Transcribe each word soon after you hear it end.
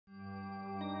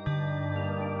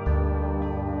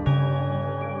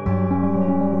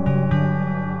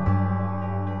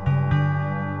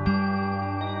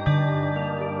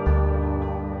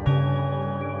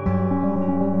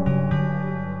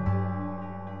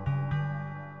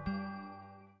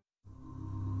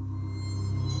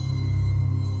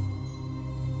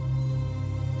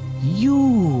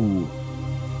you.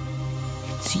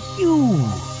 It's you.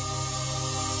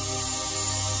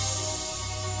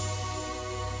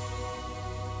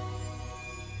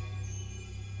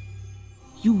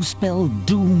 You spell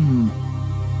doom.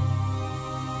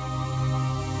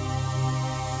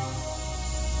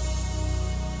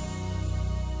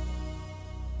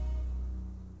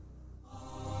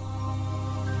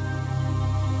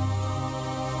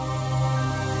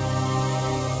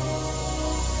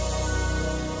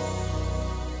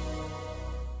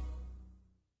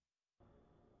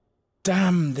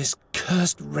 Damn this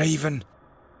cursed raven.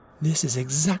 This is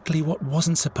exactly what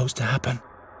wasn't supposed to happen.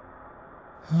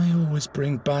 I always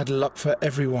bring bad luck for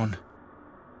everyone.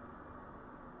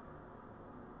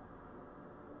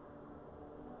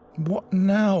 What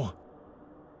now?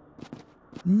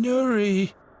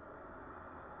 Nuri!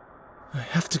 I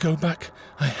have to go back.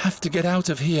 I have to get out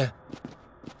of here.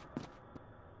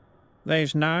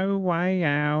 There's no way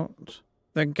out.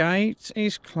 The gate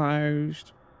is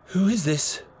closed. Who is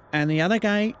this? And the other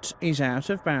gate is out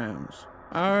of bounds.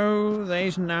 Oh,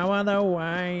 there's no other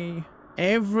way.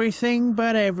 Everything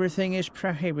but everything is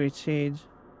prohibited.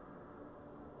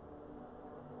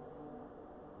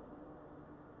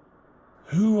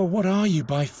 Who or what are you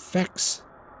by Fex?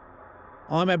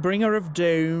 I'm a bringer of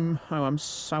doom. Oh, I'm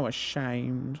so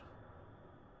ashamed.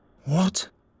 What?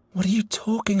 What are you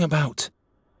talking about?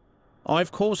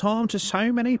 I've caused harm to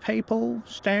so many people,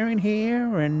 staring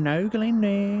here and ogling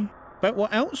there. But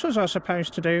what else was I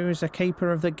supposed to do as the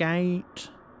keeper of the gate?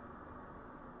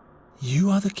 You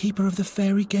are the keeper of the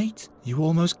fairy gate? You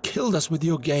almost killed us with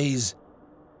your gaze.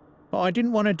 But I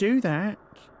didn't want to do that.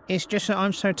 It's just that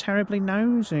I'm so terribly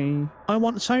nosy. I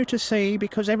want so to see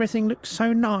because everything looks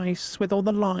so nice with all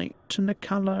the light and the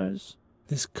colours.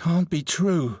 This can't be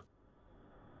true.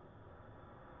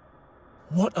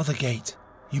 What other gate?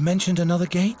 You mentioned another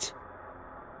gate?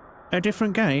 A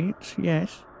different gate,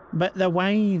 yes. But the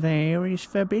way there is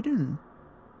forbidden.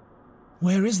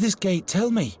 Where is this gate? Tell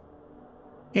me.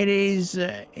 It is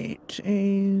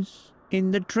in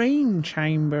the dream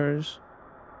chambers.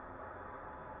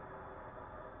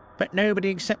 But nobody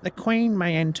except the Queen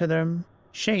may enter them.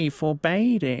 She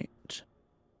forbade it.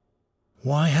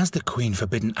 Why has the Queen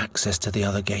forbidden access to the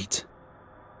other gate?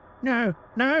 No,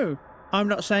 no, I'm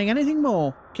not saying anything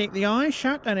more. Keep the eyes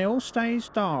shut and it all stays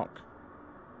dark.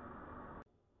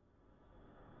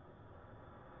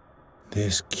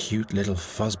 This cute little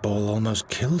fuzzball almost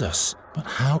killed us. But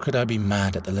how could I be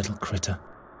mad at the little critter?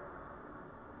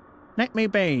 Let me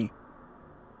be.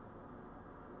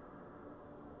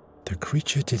 The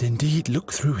creature did indeed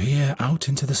look through here out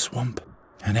into the swamp,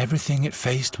 and everything it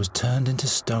faced was turned into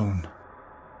stone.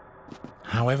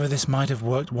 However this might have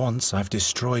worked once, I've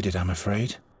destroyed it, I'm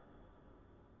afraid.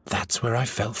 That's where I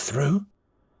fell through?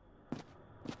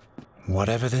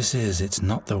 Whatever this is, it's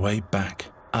not the way back.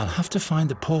 I'll have to find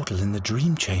the portal in the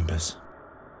dream chambers.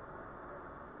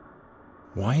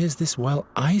 Why is this well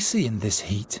icy in this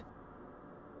heat?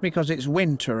 Because it's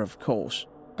winter, of course.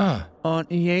 Ah.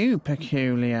 Aren't you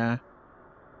peculiar?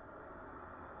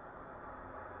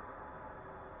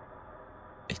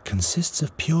 It consists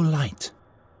of pure light.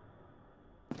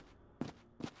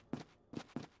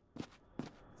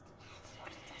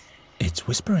 It's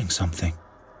whispering something.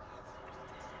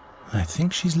 I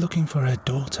think she's looking for her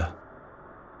daughter.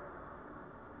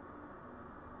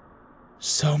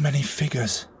 So many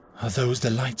figures. Are those the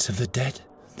lights of the dead?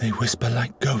 They whisper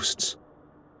like ghosts.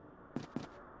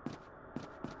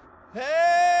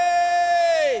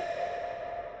 Hey!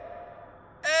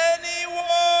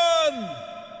 Anyone?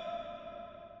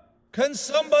 Can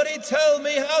somebody tell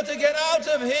me how to get out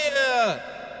of here?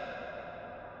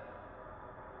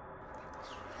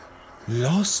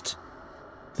 Lost?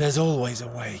 There's always a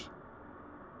way.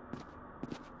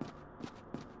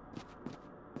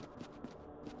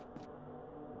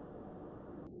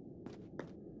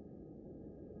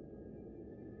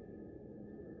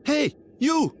 Hey,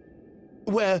 you!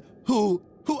 Who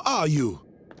are you?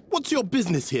 What's your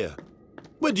business here?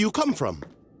 Where do you come from?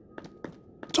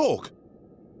 Talk.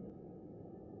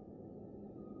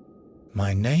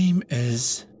 My name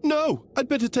is... No, I'd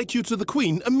better take you to the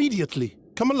Queen immediately.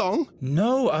 Come along.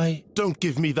 No, I... Don't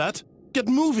give me that. Get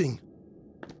moving.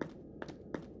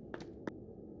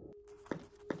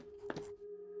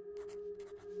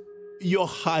 Your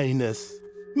Highness,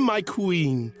 my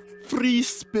Queen, free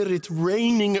spirit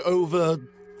reigning over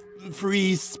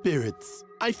free spirits.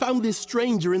 I found this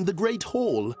stranger in the Great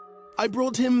Hall.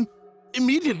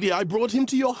 Immediately I brought him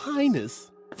to your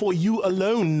Highness, for you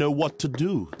alone know what to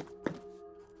do.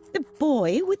 The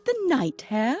boy with the night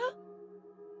hair?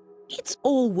 It's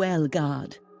all well,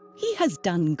 guard. He has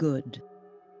done good.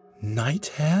 Night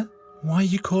hair? Why are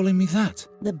you calling me that?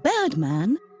 The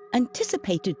Birdman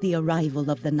anticipated the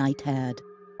arrival of the night-haired,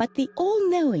 but the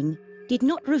all-knowing did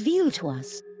not reveal to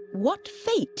us what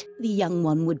fate the young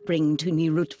one would bring to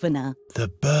Nirutfana. The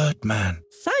Birdman.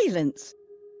 Silence!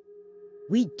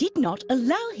 We did not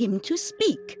allow him to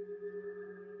speak.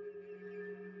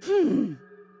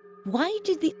 Why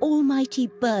did the almighty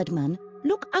Birdman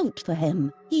look out for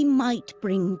him? He might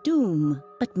bring doom,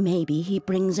 but maybe he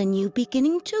brings a new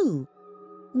beginning too.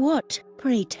 What,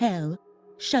 pray tell,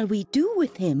 shall we do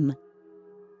with him?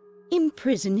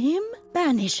 Imprison him?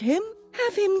 Banish him?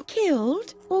 Have him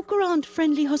killed? Or grant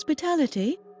friendly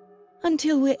hospitality?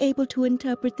 Until we're able to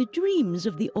interpret the dreams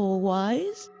of the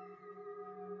all-wise?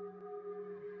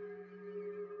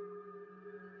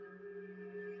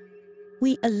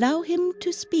 We allow him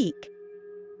to speak.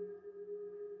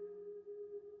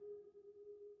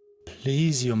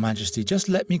 Please, Your Majesty, just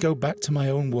let me go back to my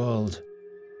own world.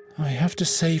 I have to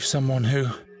save someone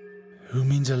who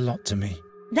means a lot to me.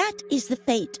 That is the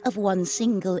fate of one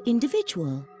single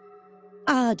individual.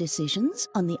 Our decisions,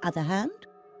 on the other hand,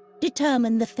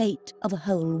 determine the fate of a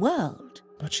whole world.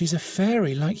 But she's a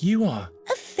fairy like you are.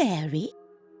 A fairy?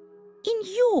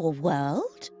 In your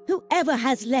world? Whoever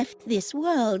has left this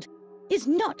world is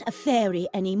not a fairy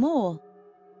anymore.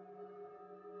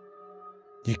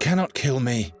 You cannot kill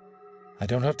me. I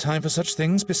don't have time for such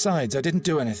things. Besides, I didn't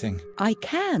do anything. I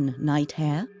can,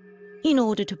 Nighthare. In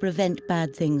order to prevent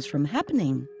bad things from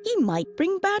happening, he might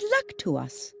bring bad luck to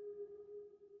us.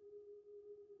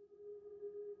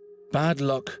 Bad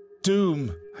luck.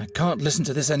 Doom. I can't listen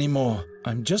to this anymore.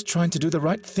 I'm just trying to do the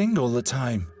right thing all the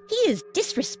time. He is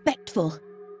disrespectful.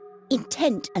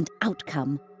 Intent and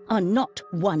outcome are not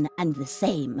one and the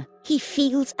same. He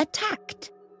feels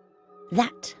attacked.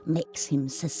 That makes him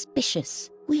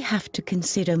suspicious. We have to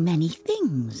consider many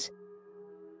things.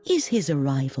 Is his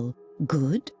arrival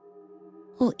good,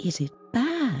 or is it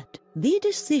bad? The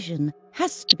decision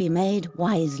has to be made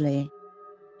wisely.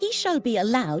 He shall be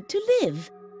allowed to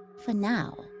live, for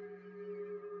now.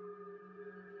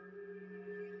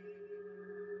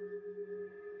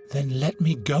 Then let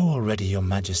me go already, Your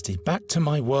Majesty, back to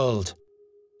my world.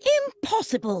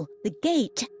 Impossible! The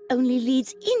gate only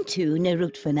leads into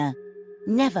Nirutfana,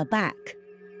 never back.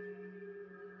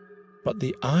 But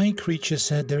the eye creature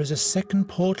said there is a second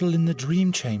portal in the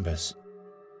dream chambers.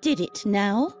 Did it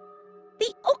now?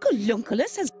 The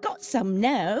Oculunculus has got some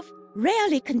nerve,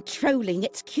 rarely controlling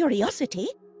its curiosity.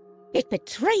 It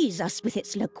betrays us with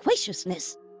its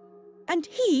loquaciousness. And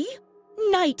he,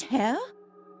 Nighthare,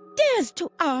 dares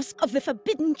to ask of the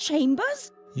forbidden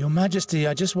chambers? Your Majesty,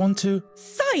 I just want to...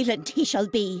 Silent he shall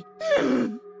be.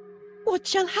 What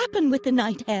shall happen with the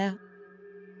Nighthare?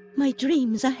 My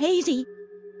dreams are hazy.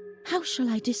 How shall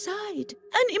I decide?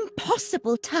 An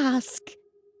impossible task.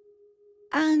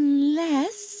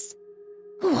 Unless...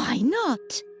 Why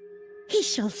not? He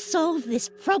shall solve this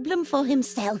problem for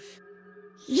himself.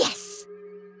 Yes!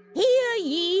 Hear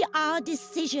ye our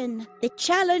decision. The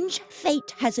challenge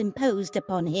fate has imposed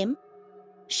upon him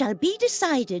shall be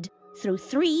decided through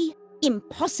 3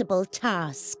 impossible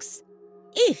tasks.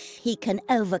 If he can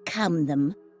overcome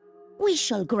them, we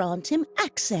shall grant him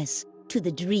access to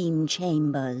the dream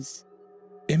chambers.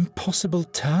 Impossible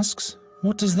tasks?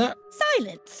 What does that...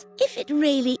 Silence! If it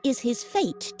really is his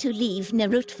fate to leave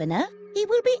Nirutfana, he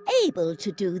will be able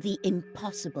to do the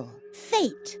impossible.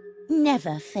 Fate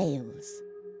never fails.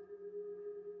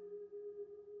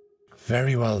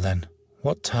 Very well then.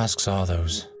 What tasks are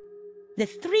those? The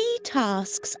 3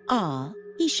 tasks are,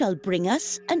 he shall bring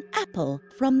us an apple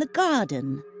from the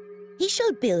garden. He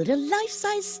shall build a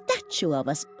life-size statue of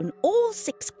us in all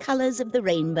 6 colors of the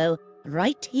rainbow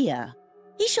right here.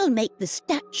 He shall make the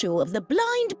statue of the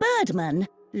blind birdman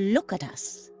look at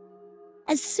us.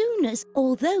 As soon as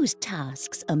all those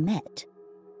tasks are met,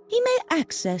 he may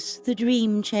access the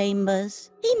dream chambers.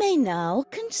 He may now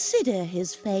consider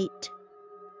his fate.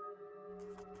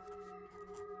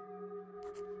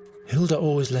 Hilda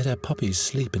always let her puppies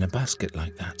sleep in a basket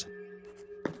like that.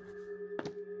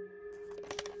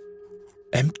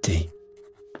 Empty.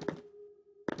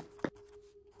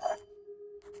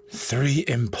 3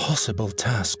 impossible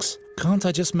tasks. Can't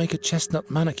I just make a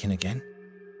chestnut mannequin again?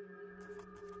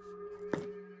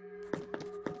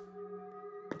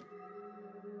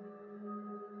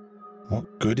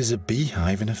 What good is a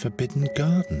beehive in a forbidden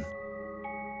garden?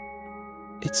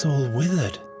 It's all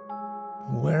withered.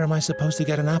 Where am I supposed to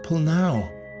get an apple now?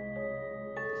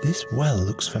 This well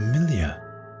looks familiar.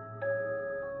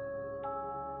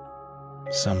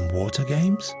 Some water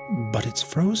games, but it's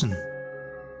frozen.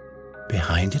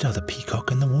 Behind it are the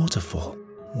peacock and the waterfall.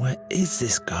 Where is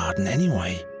this garden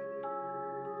anyway?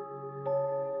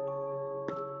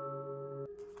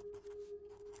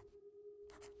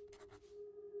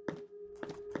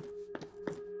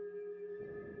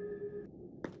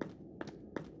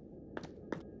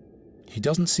 He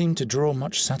doesn't seem to draw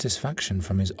much satisfaction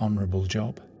from his honourable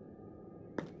job.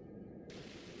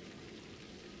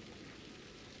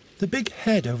 The big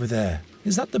head over there,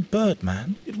 is that the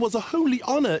Birdman? It was a holy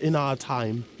honor in our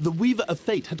time. The Weaver of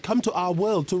Fate had come to our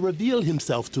world to reveal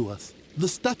himself to us. The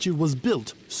statue was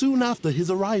built soon after his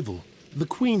arrival. The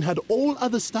Queen had all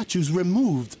other statues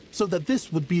removed so that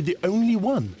this would be the only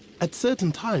one. At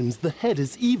certain times, the head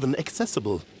is even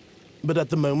accessible. But at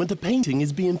the moment, a painting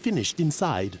is being finished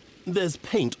inside. There's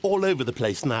paint all over the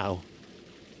place now.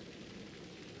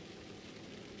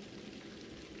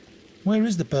 Where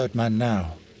is the Birdman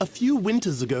now? A few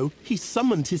winters ago, he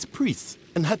summoned his priests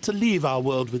and had to leave our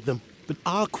world with them. But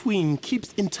our Queen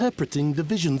keeps interpreting the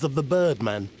visions of the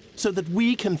Birdman so that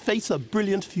we can face a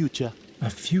brilliant future. A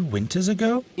few winters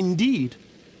ago? Indeed.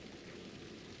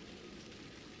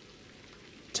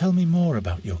 Tell me more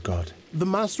about your god. The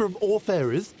master of all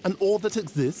fairies and all that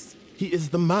exists, he is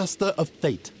the master of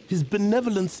fate. His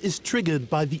benevolence is triggered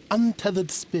by the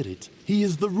untethered spirit. He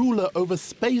is the ruler over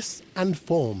space and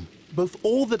form. Both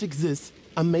all that exists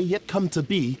and may yet come to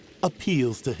be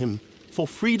appeals to him. For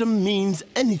freedom means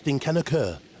anything can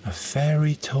occur. A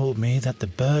fairy told me that the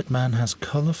Birdman has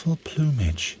colourful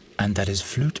plumage and that his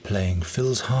flute playing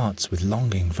fills hearts with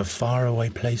longing for faraway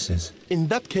places. In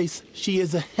that case, she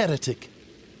is a heretic.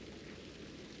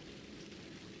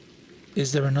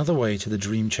 Is there another way to the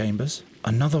dream chambers?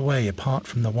 Another way apart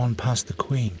from the one past the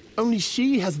Queen? Only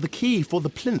she has the key for the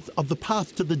plinth of the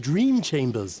path to the dream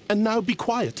chambers. And now be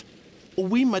quiet, or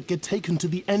we might get taken to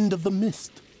the end of the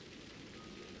mist.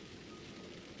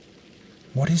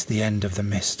 What is the end of the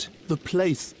mist? The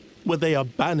place where they are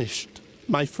banished.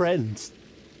 My friends,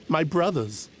 my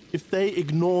brothers, if they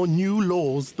ignore new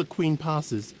laws the Queen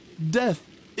passes. Death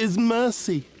is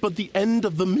mercy, but the end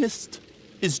of the mist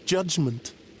is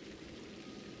judgment.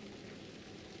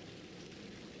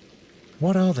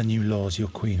 What are the new laws your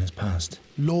Queen has passed?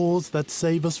 Laws that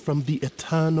save us from the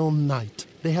eternal night.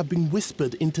 They have been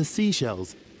whispered into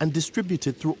seashells and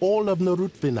distributed through all of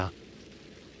Norutvina.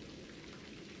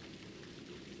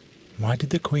 Why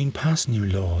did the Queen pass new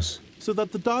laws? So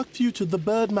that the dark future the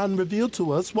Birdman revealed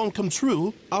to us won't come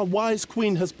true, our wise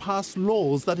Queen has passed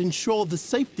laws that ensure the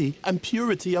safety and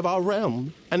purity of our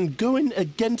realm. And going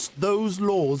against those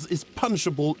laws is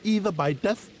punishable either by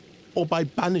death or by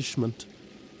banishment.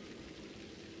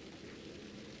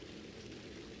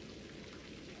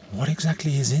 What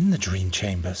exactly is in the dream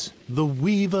chambers? The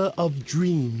Weaver of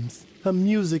Dreams. Her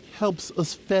music helps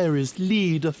us fairies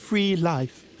lead a free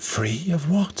life. Free of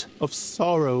what? Of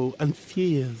sorrow and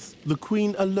fears. The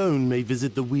Queen alone may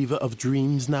visit the Weaver of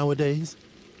Dreams nowadays.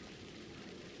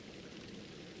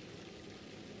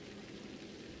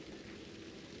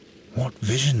 What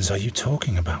visions are you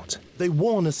talking about? They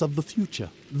warn us of the future.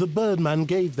 The Birdman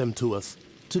gave them to us,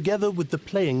 together with the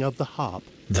playing of the harp.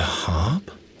 The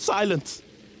harp? Silence!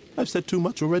 I've said too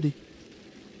much already.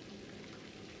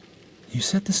 You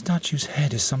said the statue's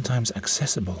head is sometimes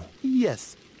accessible.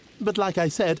 Yes, but like I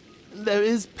said, there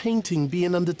is painting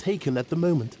being undertaken at the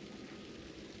moment.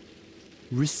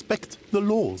 Respect the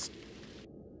laws.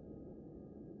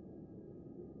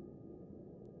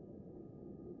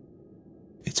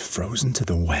 It's frozen to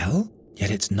the well?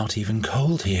 Yet it's not even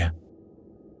cold here.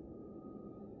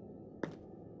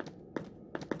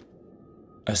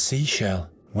 A seashell.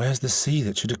 Where's the sea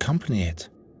that should accompany it?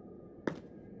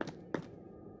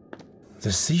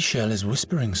 The seashell is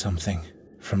whispering something.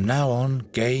 From now on,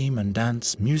 game and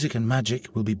dance, music and magic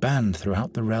will be banned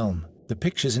throughout the realm. The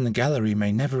pictures in the gallery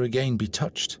may never again be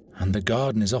touched, and the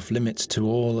garden is off limits to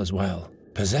all as well.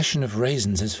 Possession of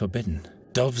raisins is forbidden.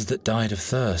 Doves that died of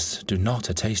thirst do not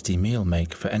a tasty meal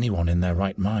make for anyone in their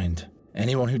right mind.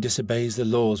 Anyone who disobeys the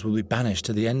laws will be banished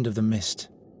to the end of the mist.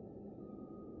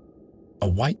 A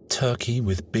white turkey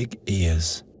with big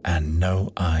ears and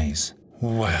no eyes.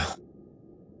 Well.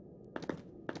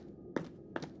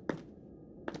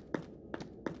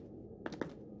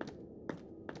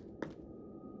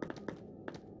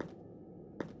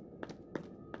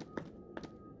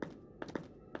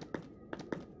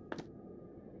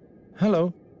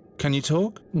 Hello. Can you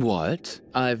talk? What?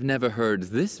 I've never heard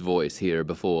this voice here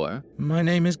before. My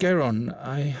name is Geron.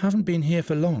 I haven't been here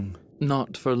for long.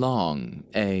 Not for long,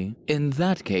 eh? In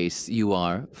that case, you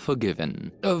are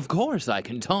forgiven. Of course I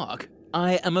can talk.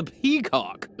 I am a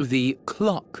peacock. The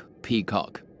clock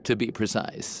peacock, to be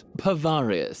precise.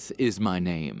 Pavarius is my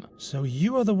name. So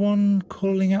you are the one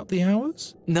calling out the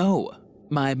hours? No,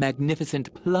 my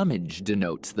magnificent plumage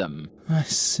denotes them. I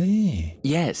see.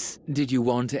 Yes. Did you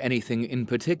want anything in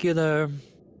particular?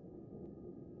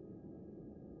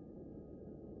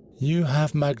 You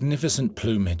have magnificent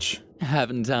plumage.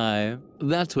 Haven't I?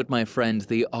 That's what my friend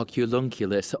the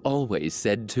oculunculus always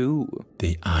said too.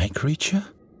 The eye creature?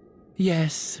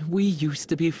 Yes, we used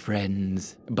to be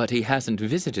friends, but he hasn't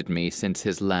visited me since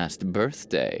his last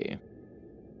birthday.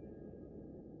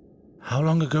 How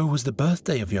long ago was the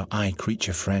birthday of your eye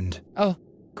creature friend? Oh,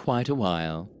 quite a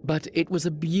while. But it was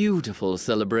a beautiful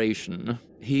celebration.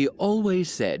 He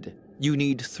always said, you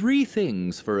need 3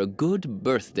 things for a good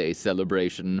birthday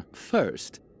celebration.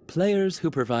 First, players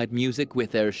who provide music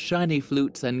with their shiny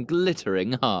flutes and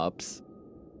glittering harps.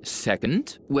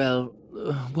 Second, well,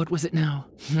 what was it now?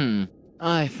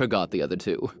 I forgot the other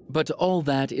 2. But all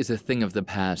that is a thing of the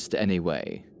past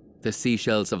anyway. The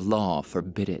seashells of law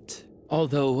forbid it.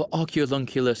 Although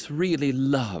Oculunculus really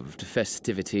loved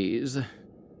festivities.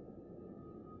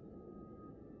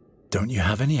 Don't you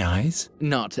have any eyes?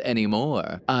 Not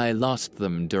anymore. I lost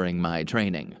them during my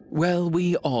training. Well,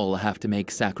 we all have to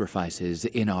make sacrifices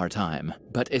in our time,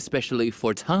 but especially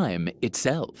for time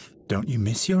itself. Don't you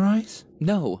miss your eyes?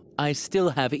 No, I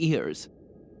still have ears.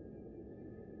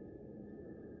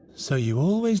 So you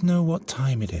always know what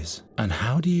time it is. And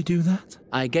how do you do that?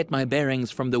 I get my bearings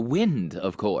from the wind,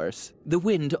 of course. The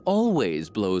wind always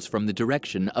blows from the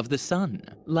direction of the sun.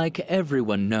 Like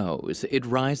everyone knows, it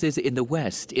rises in the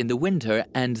west in the winter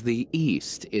and the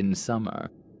east in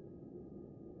summer.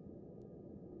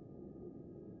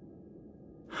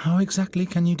 How exactly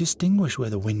can you distinguish where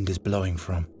the wind is blowing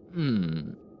from?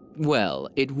 Well,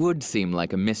 it would seem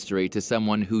like a mystery to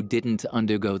someone who didn't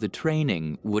undergo the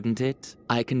training, wouldn't it?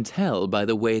 I can tell by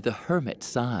the way the hermit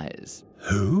sighs.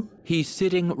 Who? He's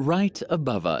sitting right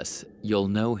above us. You'll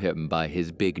know him by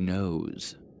his big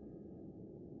nose.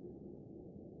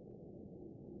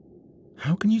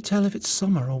 How can you tell if it's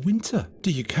summer or winter?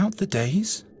 Do you count the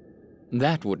days?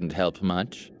 That wouldn't help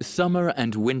much. Summer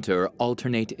and winter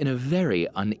alternate in a very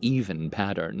uneven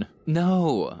pattern.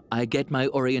 No, I get my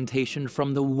orientation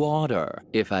from the water.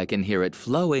 If I can hear it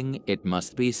flowing, it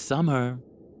must be summer.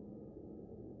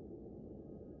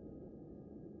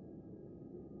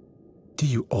 Do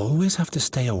you always have to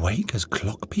stay awake as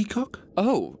Clock Peacock?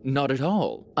 Oh, not at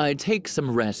all. I take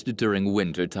some rest during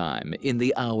winter time, in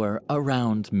the hour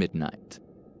around midnight.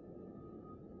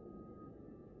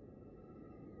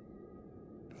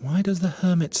 Why does the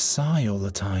hermit sigh all the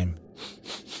time?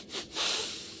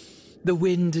 The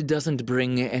wind doesn't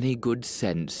bring any good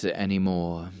sense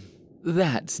anymore.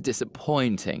 That's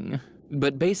disappointing.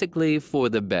 But basically for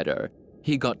the better.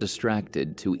 He got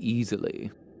distracted too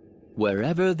easily.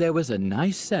 Wherever there was a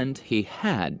nice scent, he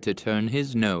had to turn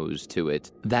his nose to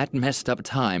it. That messed up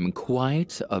time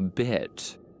quite a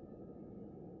bit.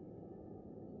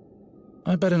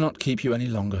 I better not keep you any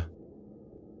longer.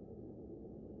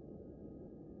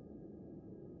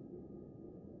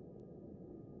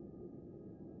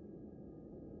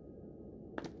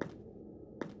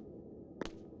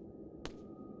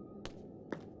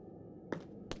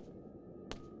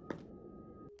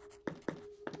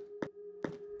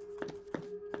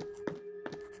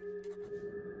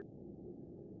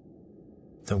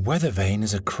 The weather vane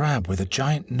is a crab with a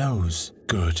giant nose.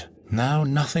 Good. Now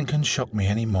nothing can shock me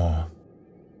anymore.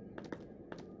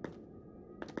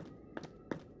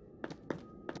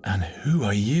 And who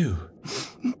are you?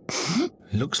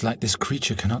 Looks like this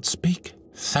creature cannot speak.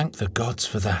 Thank the gods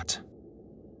for that.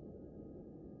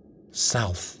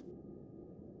 South.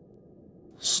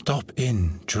 Stop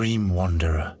in, dream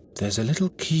wanderer. There's a little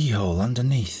keyhole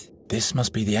underneath. This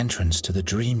must be the entrance to the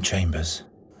dream chambers.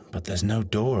 But there's no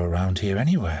door around here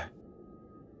anywhere.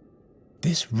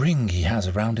 This ring he has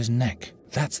around his neck,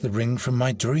 that's the ring from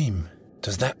my dream.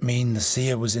 Does that mean the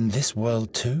seer was in this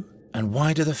world too? And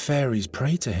why do the fairies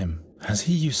pray to him? Has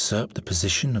he usurped the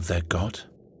position of their god?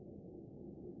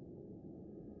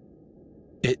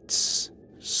 It's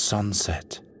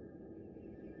sunset.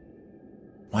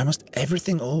 Why must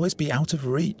everything always be out of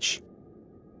reach?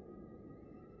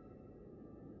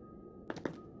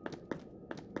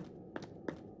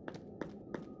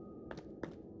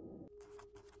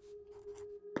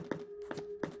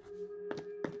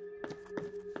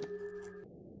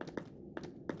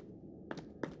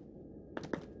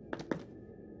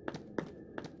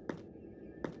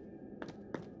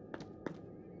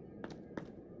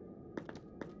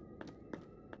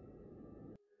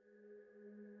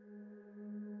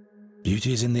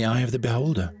 Beauty is in the eye of the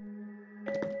beholder.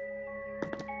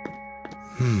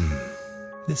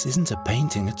 This isn't a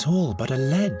painting at all, but a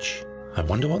ledge. I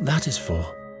wonder what that is for.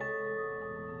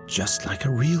 Just like a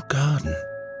real garden.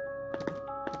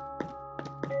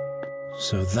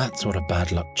 So that's what a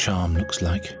bad luck charm looks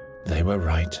like. They were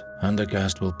right.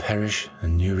 Undergast will perish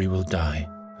and Nuri will die.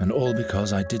 And all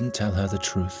because I didn't tell her the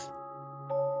truth.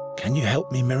 Can you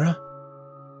help me, Mirror?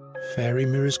 Fairy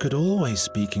mirrors could always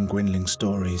speak in Gwynling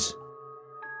stories.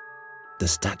 The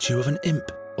statue of an imp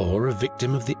or a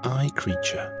victim of the eye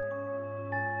creature.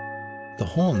 The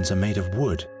horns are made of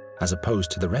wood as opposed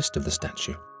to the rest of the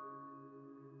statue.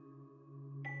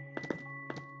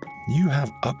 You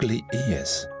have ugly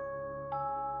ears.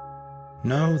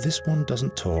 No, this one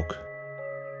doesn't talk.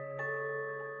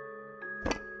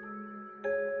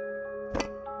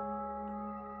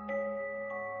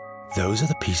 Those are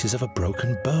the pieces of a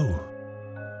broken bow.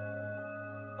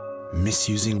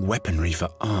 Misusing weaponry for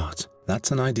art.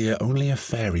 That's an idea only a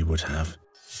fairy would have.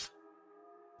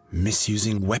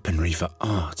 Misusing weaponry for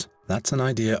art. That's an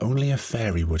idea only a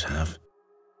fairy would have.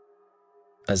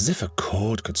 As if a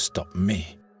cord could stop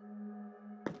me.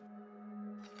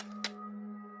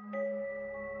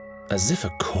 As if a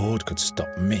cord could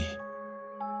stop me.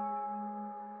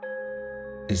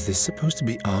 Is this supposed to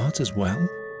be art as well?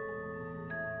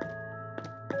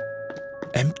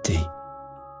 Empty.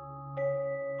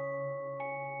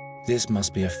 This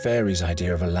must be a fairy's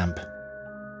idea of a lamp.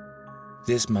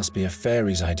 This must be a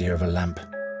fairy's idea of a lamp.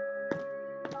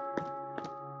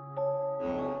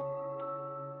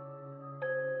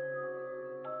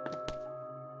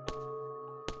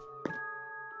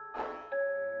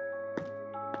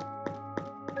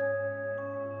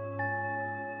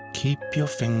 Keep your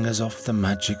fingers off the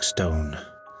magic stone,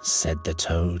 said the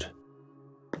toad.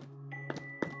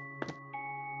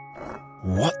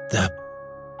 What the?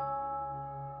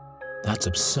 That's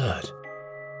absurd.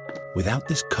 Without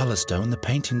this colour stone, the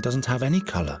painting doesn't have any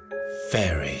colour.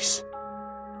 Fairies.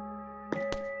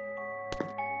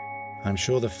 I'm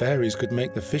sure the fairies could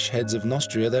make the fish heads of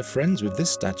Nostria their friends with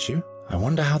this statue. I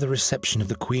wonder how the reception of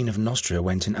the Queen of Nostria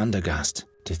went in Undergast.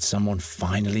 Did someone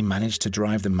finally manage to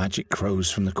drive the magic crows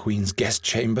from the Queen's guest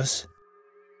chambers?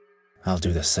 I'll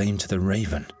do the same to the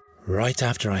raven, right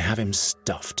after I have him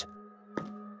stuffed.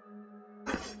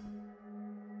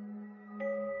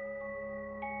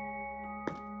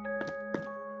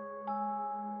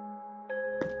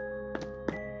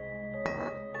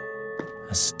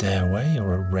 A stairway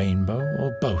or a rainbow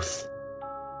or both?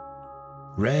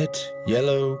 Red,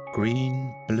 yellow,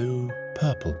 green, blue,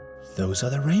 purple. Those are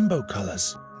the rainbow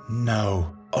colours.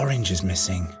 No, orange is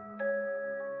missing.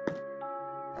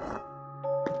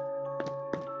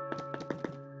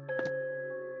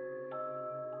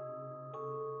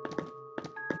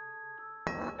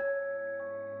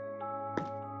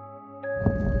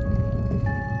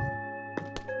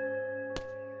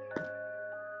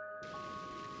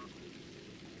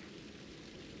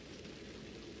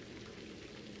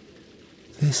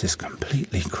 This is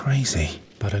completely crazy,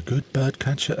 but a good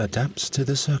birdcatcher adapts to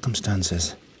the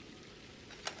circumstances.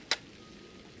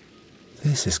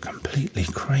 This is completely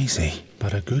crazy,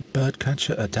 but a good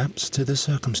birdcatcher adapts to the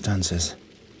circumstances.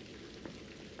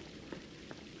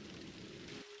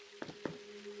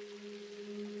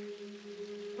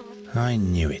 I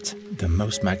knew it. The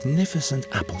most magnificent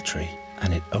apple tree,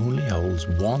 and it only holds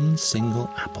one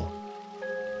single apple.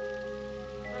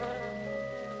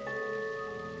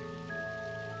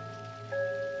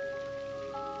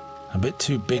 A bit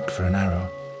too big for an arrow.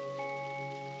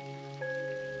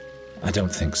 I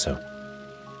don't think so.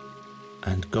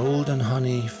 And golden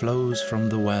honey flows from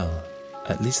the well.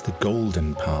 At least the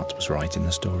golden part was right in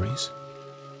the stories.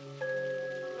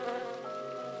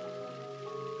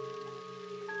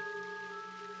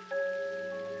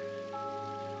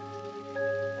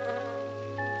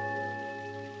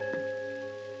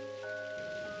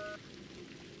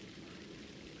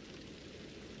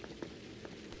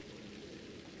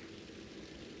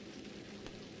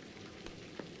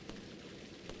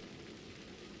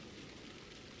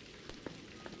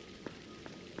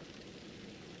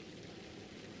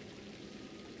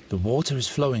 The water is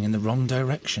flowing in the wrong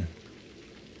direction.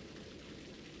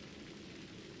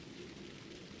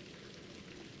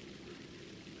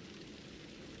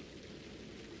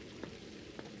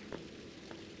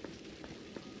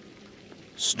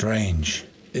 Strange.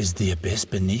 Is the abyss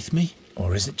beneath me,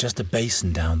 or is it just a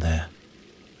basin down there?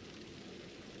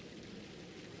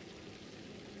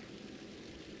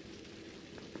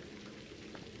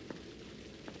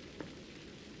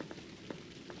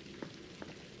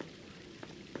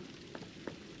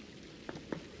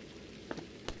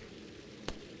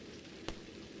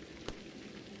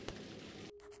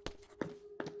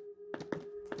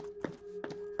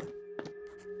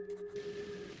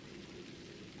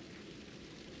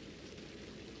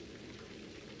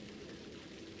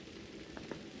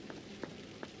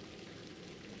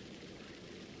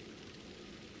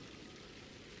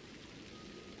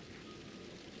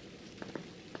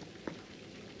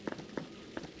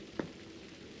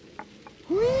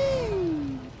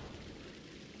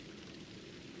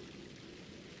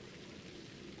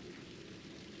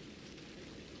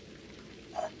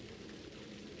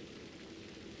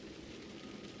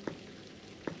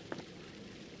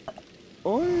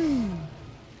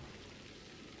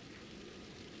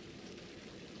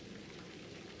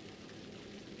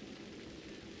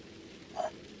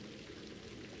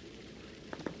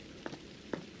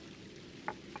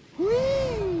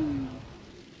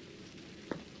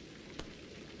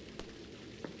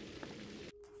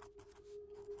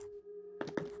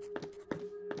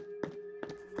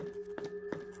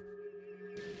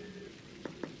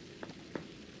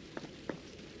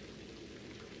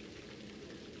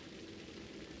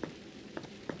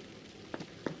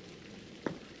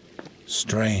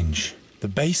 Strange. The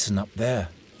basin up there.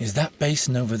 Is that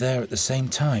basin over there at the same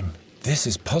time? This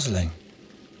is puzzling.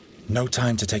 No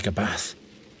time to take a bath.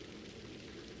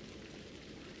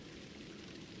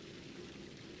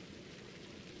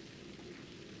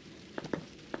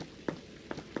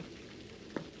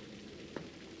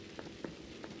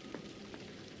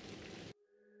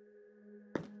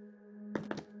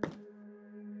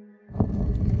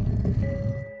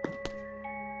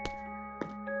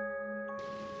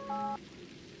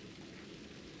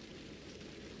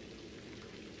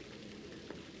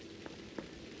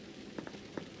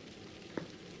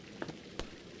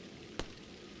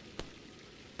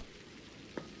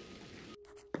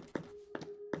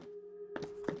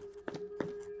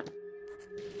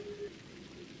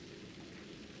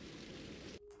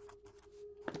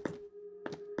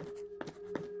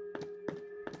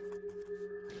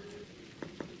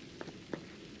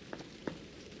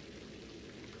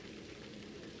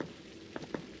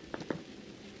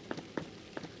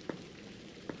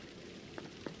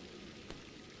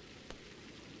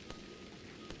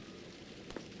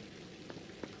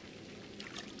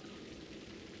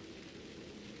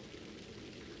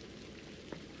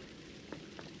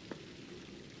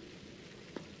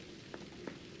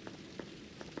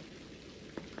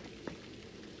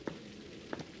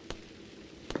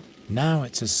 Now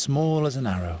it's as small as an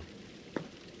arrow.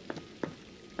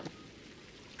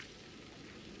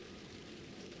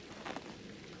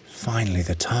 Finally,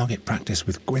 the target practice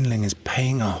with Gwynling is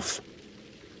paying off.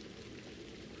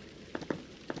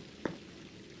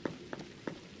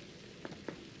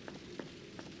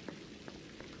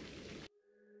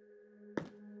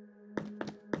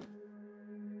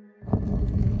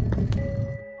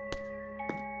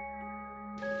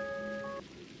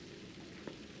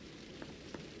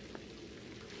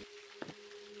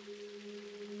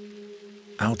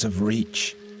 Out of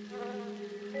reach.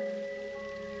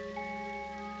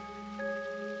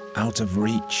 Out of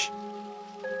reach.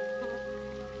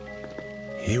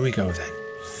 Here we go then.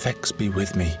 Fex be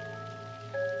with me.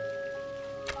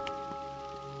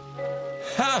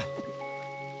 Ha!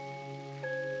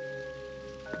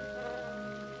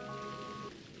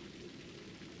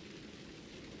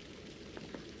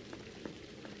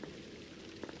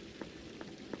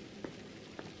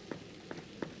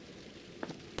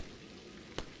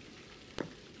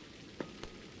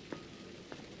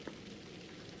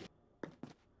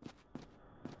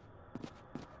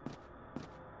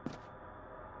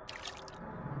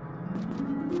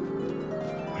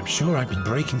 I'm sure I'd be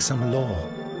breaking some law.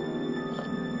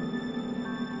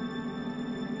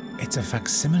 It's a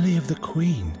facsimile of the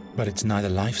Queen, but it's neither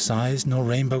life-size nor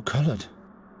rainbow-coloured.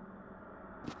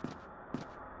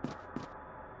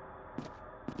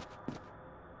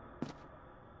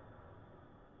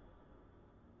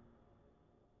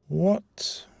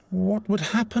 What would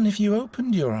happen if you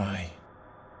opened your eye?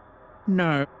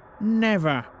 No,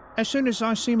 never. As soon as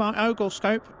I see my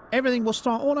oglescope, everything will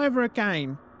start all over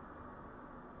again.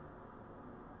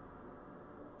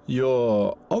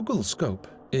 Your oglescope?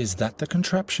 Is that the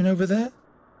contraption over there?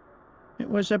 It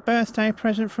was a birthday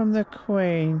present from the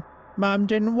Queen. Mum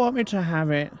didn't want me to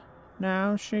have it.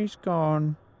 Now she's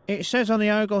gone. It says on the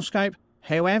oglescope,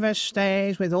 "Whoever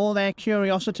stares with all their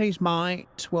curiosity's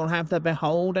might will have the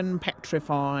beholden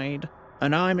petrified."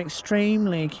 And I'm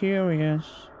extremely curious.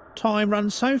 Time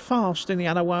runs so fast in the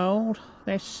other world.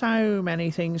 There's so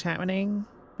many things happening.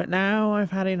 But now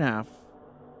I've had enough.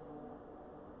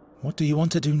 What do you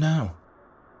want to do now?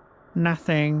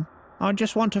 Nothing. I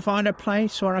just want to find a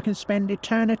place where I can spend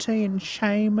eternity in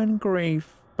shame and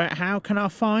grief. But how can I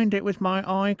find it with my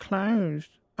eye closed?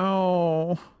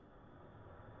 Oh.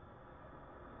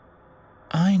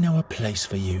 I know a place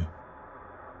for you.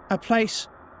 A place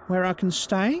where I can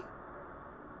stay?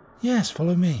 Yes,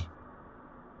 follow me.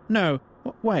 No,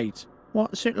 wait.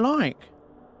 What's it like?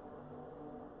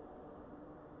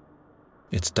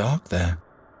 It's dark there.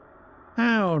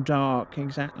 How dark,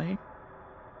 exactly?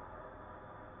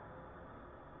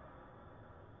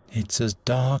 It's as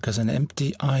dark as an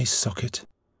empty eye socket.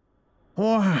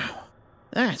 Wow,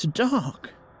 that's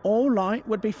dark. All light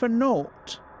would be for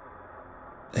naught.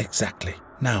 Exactly.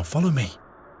 Now, follow me.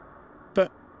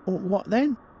 But what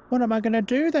then? What am I going to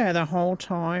do there the whole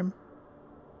time?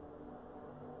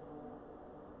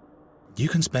 You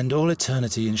can spend all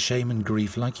eternity in shame and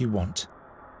grief like you want.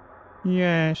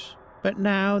 Yes, but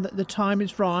now that the time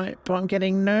is right, I'm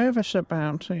getting nervous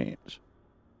about it.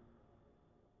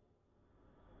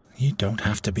 You don't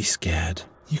have to be scared.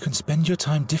 You can spend your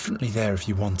time differently there if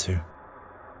you want to.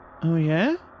 Oh,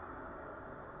 yeah?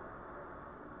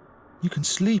 You can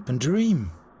sleep and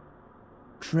dream.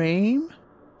 Dream?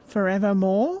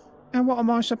 Forevermore? And what am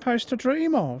I supposed to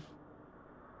dream of?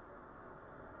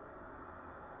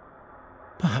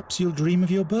 Perhaps you'll dream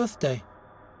of your birthday.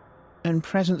 And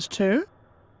presents too?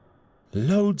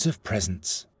 Loads of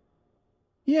presents.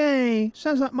 Yay!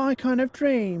 Sounds like my kind of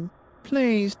dream.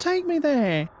 Please, take me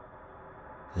there.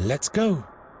 Let's go.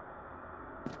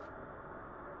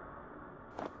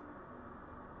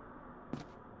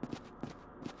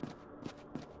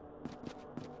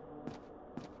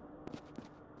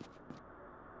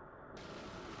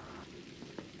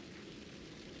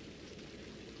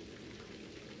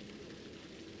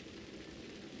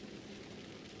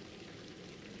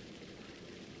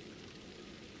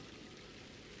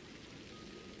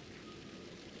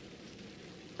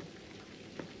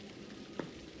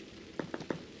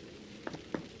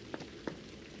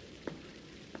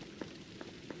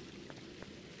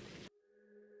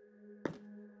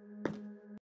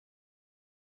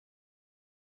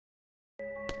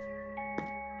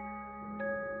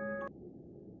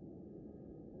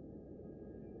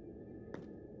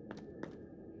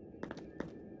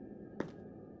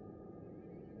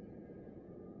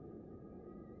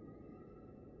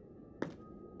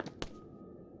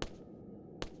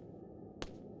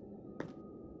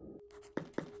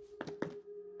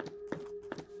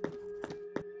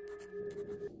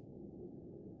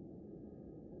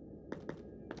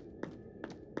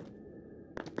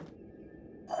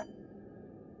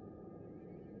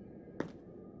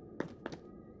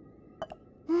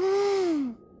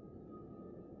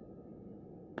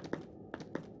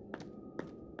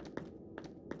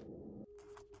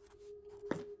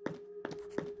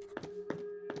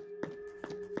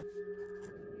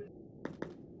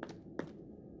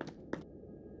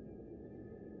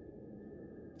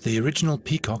 The original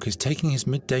peacock is taking his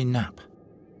midday nap.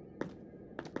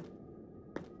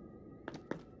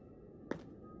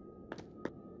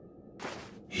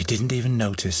 He didn't even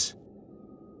notice.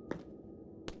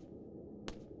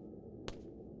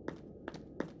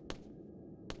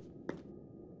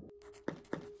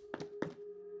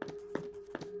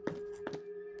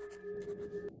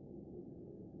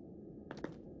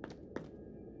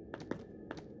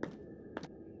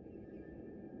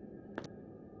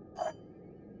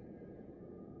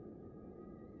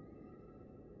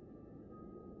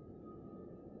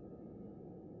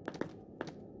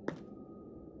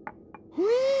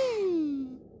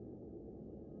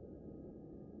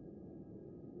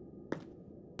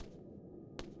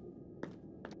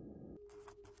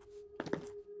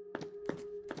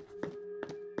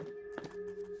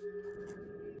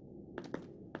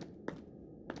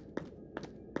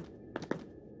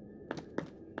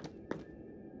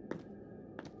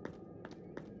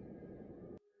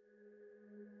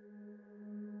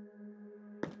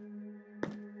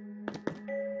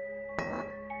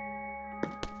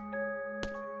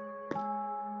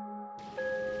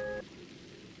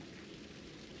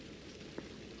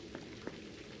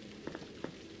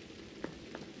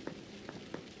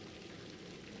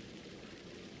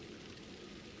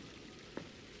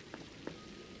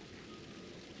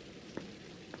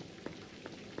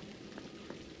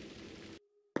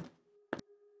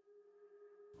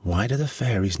 Why do the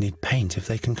fairies need paint if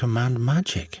they can command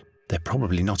magic? They're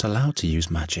probably not allowed to use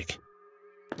magic.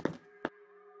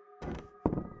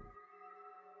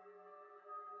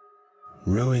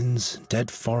 Ruins,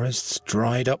 dead forests,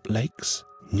 dried up lakes.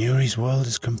 Nuri's world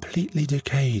is completely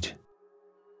decayed.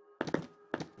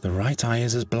 The right eye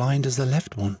is as blind as the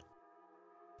left one.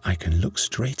 I can look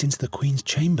straight into the Queen's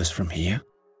chambers from here.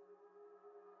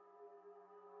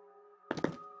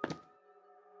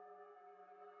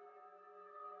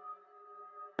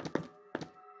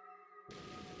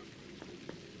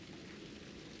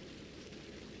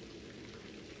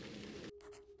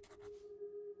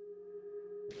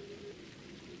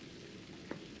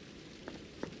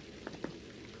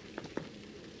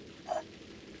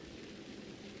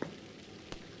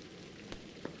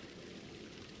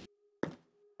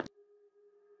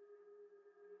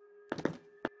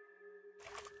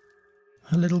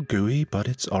 A little gooey, but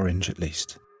it's orange at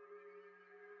least.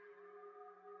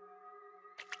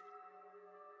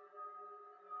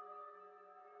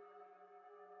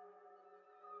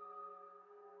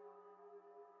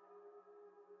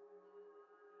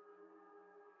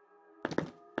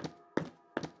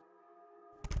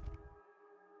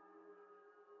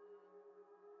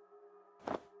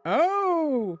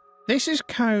 Oh, this is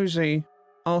cozy.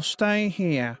 I'll stay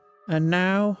here. And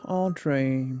now I'll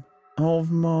dream of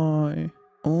my...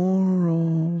 or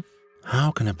of...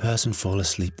 How can a person fall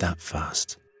asleep that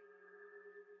fast?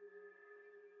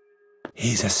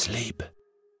 He's asleep.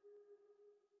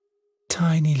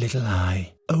 Tiny little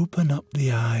eye. Open up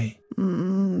the eye.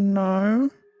 No,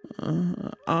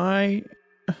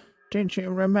 Did you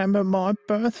remember my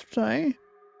birthday?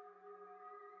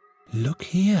 Look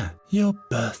here, your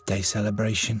birthday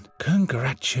celebration.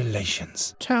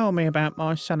 Congratulations. Tell me about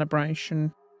my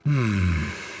celebration.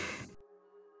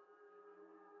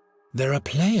 There are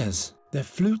players. Their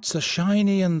flutes are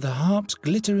shiny and the harps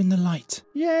glitter in the light.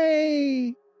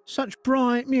 Yay! Such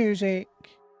bright music.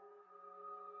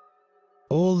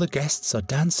 All the guests are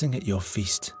dancing at your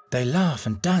feast. They laugh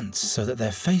and dance so that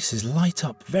their faces light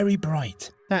up very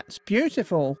bright. That's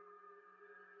beautiful.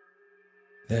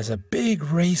 There's a big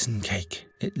raisin cake.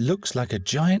 It looks like a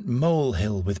giant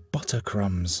molehill with butter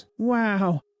crumbs.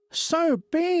 Wow, so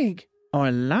big. I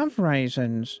love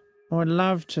raisins. I'd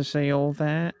love to see all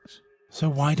that. So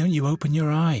why don't you open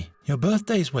your eye? Your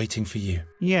birthday's waiting for you.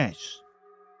 Yes.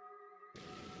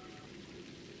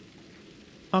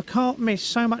 I can't miss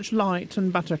so much light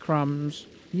and buttercrumbs.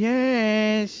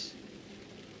 Yes.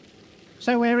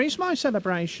 So where is my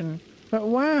celebration? But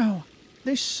wow,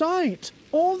 this sight,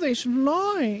 all this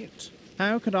light.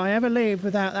 How could I ever live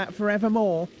without that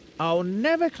forevermore? I'll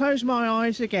never close my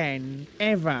eyes again,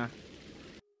 ever.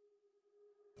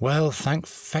 Well, thank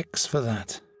fex for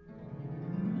that.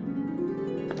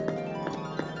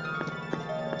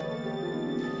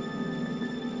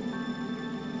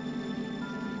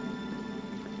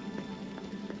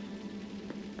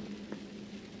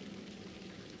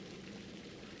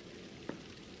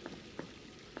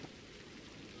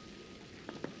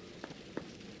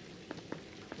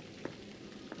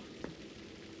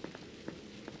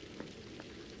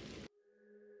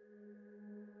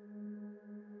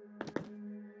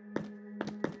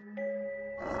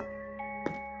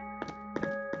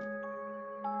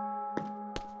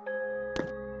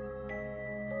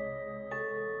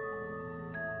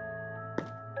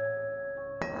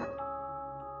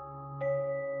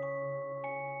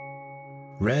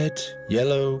 Red,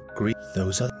 yellow, green,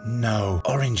 those are... No,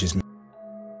 oranges.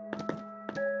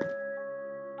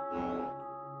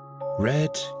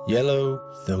 Red, yellow,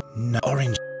 those... No,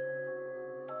 orange.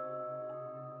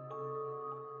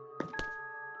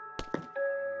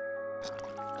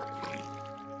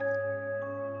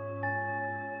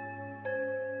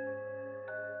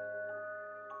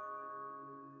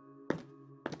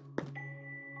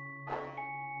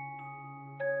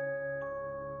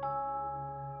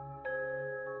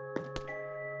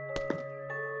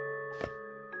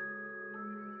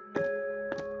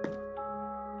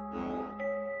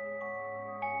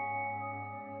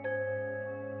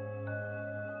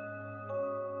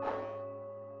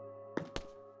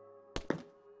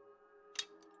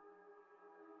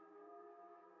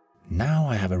 Now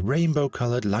I have a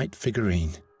rainbow-coloured light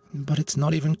figurine, but it's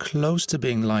not even close to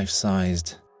being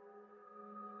life-sized.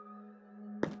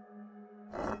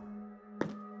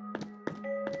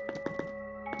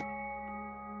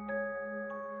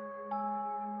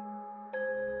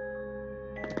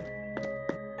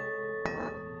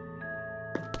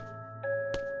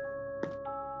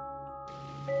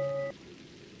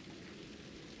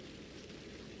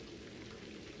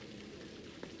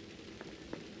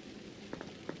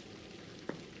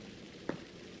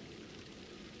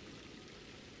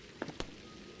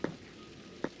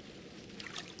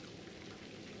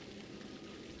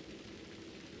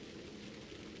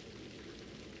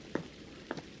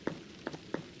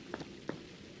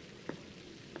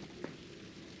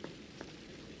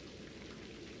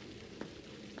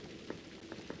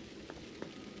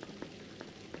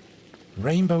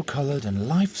 Rainbow-coloured and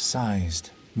life-sized.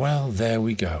 Well, there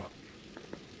we go.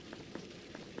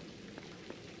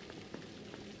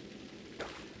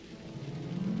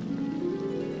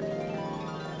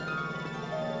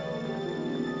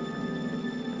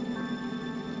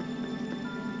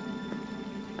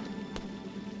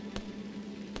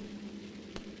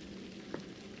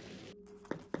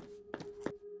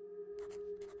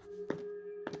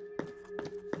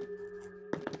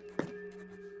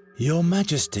 Your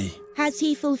Majesty. Has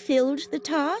he fulfilled the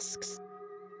tasks?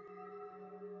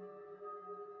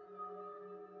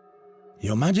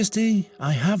 Your Majesty,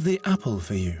 I have the apple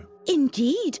for you.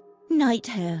 Indeed, Night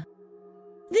Hare.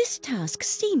 This task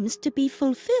seems to be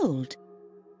fulfilled.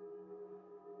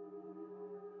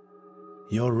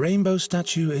 Your rainbow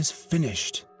statue is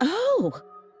finished. Oh,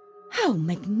 how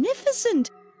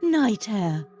magnificent, Night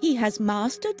Hare. He has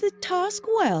mastered the task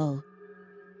well.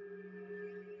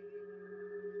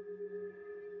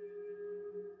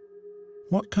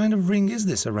 What kind of ring is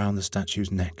this around the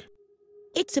statue's neck?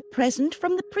 It's a present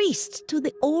from the priests to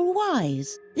the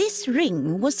All-Wise. This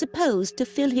ring was supposed to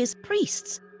fill his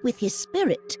priests with his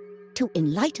spirit to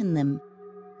enlighten them.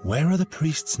 Where are the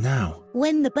priests now?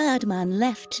 When the Birdman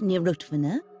left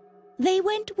Nirutvanna, they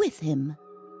went with him.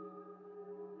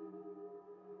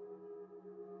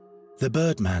 The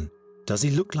birdman. Does he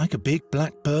look like a big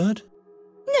black bird?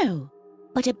 No,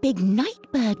 but a big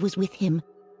night bird was with him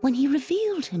when he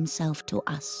revealed himself to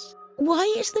us.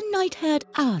 Why is the night herd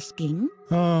asking?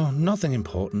 Oh, nothing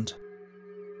important.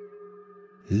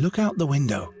 Look out the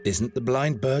window. Isn't the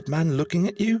blind birdman looking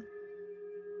at you?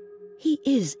 He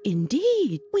is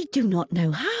indeed. We do not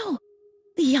know how.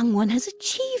 The young one has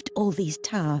achieved all these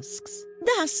tasks.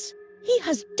 Thus, he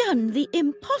has done the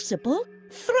impossible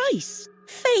thrice.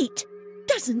 Fate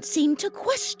doesn't seem to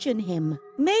question him.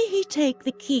 May he take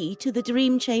the key to the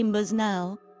dream chambers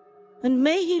now, and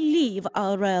may he leave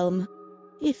our realm,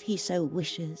 if he so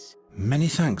wishes. Many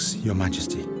thanks, Your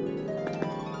Majesty.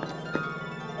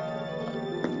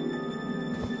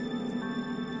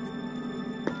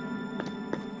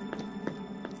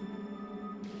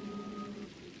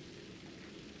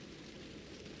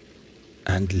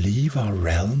 And leave our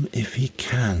realm if he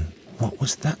can. What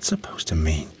was that supposed to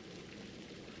mean?